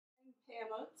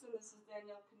Pam Oates, and this is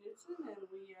Dannielle Knutson, and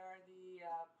we are the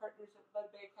partners at Bud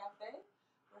Bay Cafe.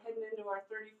 We're heading into our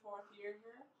 34th year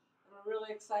here, and we're really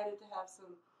excited to have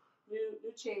some new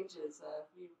changes.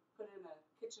 We put in a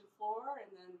kitchen floor,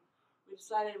 and then we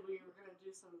decided we were going to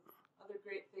do some other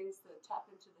great things to tap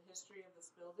into the history of this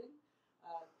building.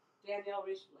 Dannielle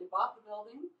recently bought the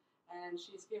building, and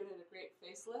she's given it a great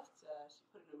facelift. She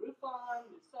put a new roof on,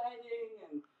 new siding,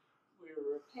 and we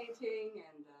were painting,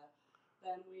 and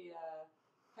then we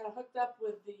kind of hooked up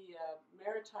with the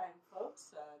maritime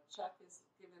folks. Chuck has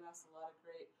given us a lot of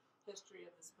great history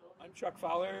of this building. I'm Chuck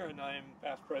Fowler, and I'm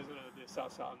past president of the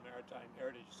Sound Maritime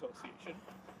Heritage Association.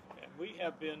 And we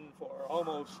have been for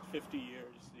almost 50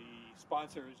 years the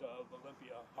sponsors of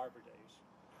Olympia Harbor Days.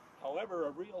 However,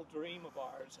 a real dream of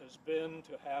ours has been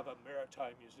to have a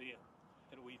maritime museum,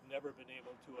 and we've never been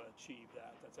able to achieve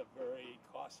that. That's a very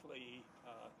costly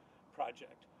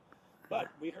project. But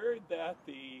we heard that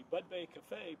the Bud Bay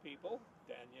Cafe people,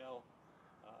 Dannielle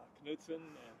Knutson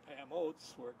and Pam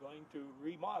Oates, were going to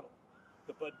remodel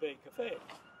the Bud Bay Cafe.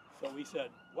 So we said,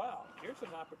 wow, here's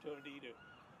an opportunity to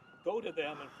go to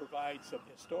them and provide some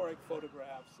historic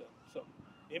photographs and some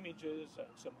images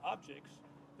and some objects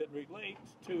that relate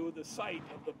to the site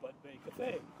of the Bud Bay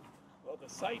Cafe. Well, the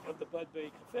site of the Bud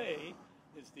Bay Cafe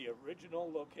is the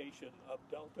original location of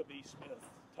Delta V. Smith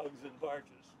tugs and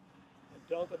barges. And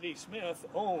Delta V. Smith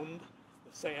owned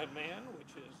the Sandman,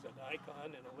 which is an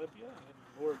icon in Olympia, and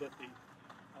moored at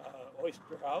the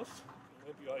Oyster House,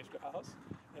 Olympia Oyster House,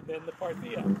 and then the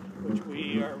Parthia, which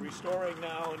we are restoring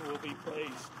now and will be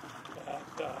placed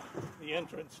at the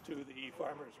entrance to the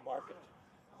farmers market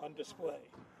on display.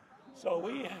 So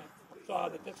we saw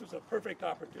that this was a perfect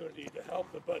opportunity to help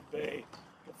the Bud Bay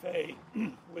Cafe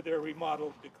with their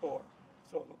remodeled decor.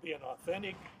 So it will be an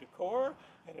authentic decor,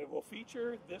 and it will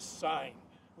feature this sign,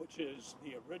 which is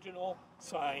the original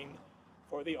sign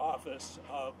for the office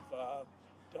of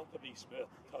Delta V. Smith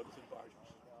Tugs and Barges.